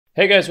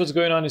Hey guys, what's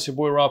going on? It's your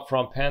boy Rob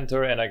from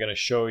Panther, and I'm gonna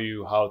show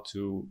you how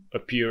to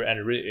appear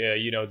and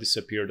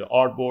disappear the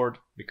artboard,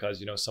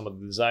 because some of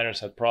the designers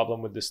had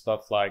problem with this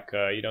stuff. Like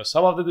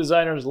some of the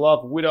designers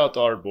love without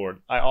artboard.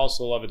 I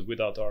also love it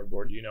without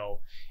artboard.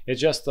 It's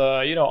just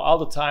all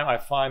the time I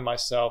find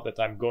myself that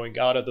I'm going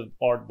out of the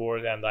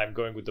artboard and I'm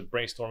going with the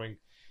brainstorming,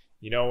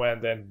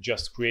 and then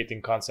just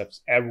creating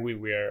concepts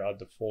everywhere at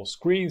the full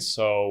screen.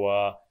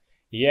 So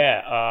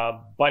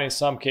but in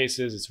some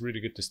cases it's really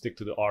good to stick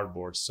to the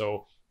artboard.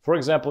 So for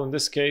example, in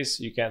this case,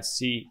 you can't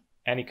see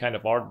any kind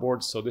of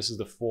artboard. So this is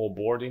the full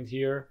board in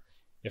here.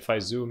 If I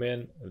zoom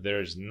in,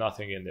 there's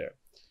nothing in there.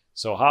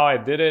 So how I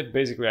did it,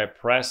 basically I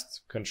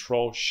pressed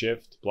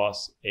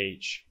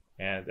Control-Shift+H.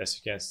 And as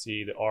you can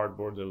see, the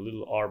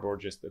little artboard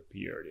just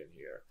appeared in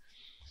here.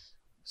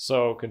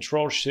 So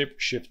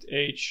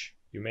Control-Shift+H,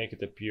 you make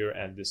it appear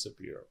and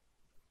disappear.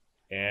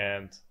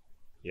 And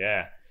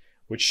yeah,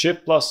 with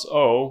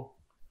Shift+O,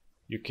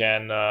 you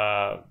can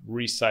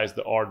resize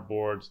the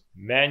artboard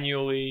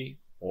manually,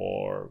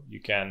 or you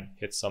can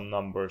hit some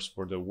numbers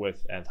for the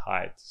width and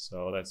height.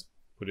 So let's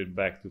put it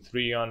back to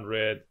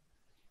 300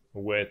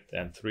 width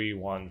and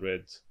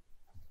 300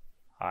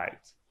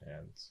 height.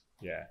 And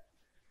yeah.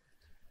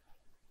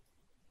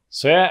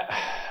 So yeah,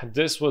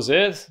 this was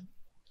it.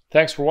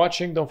 Thanks for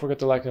watching. Don't forget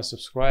to like and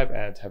subscribe,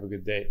 and have a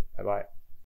good day. Bye-bye.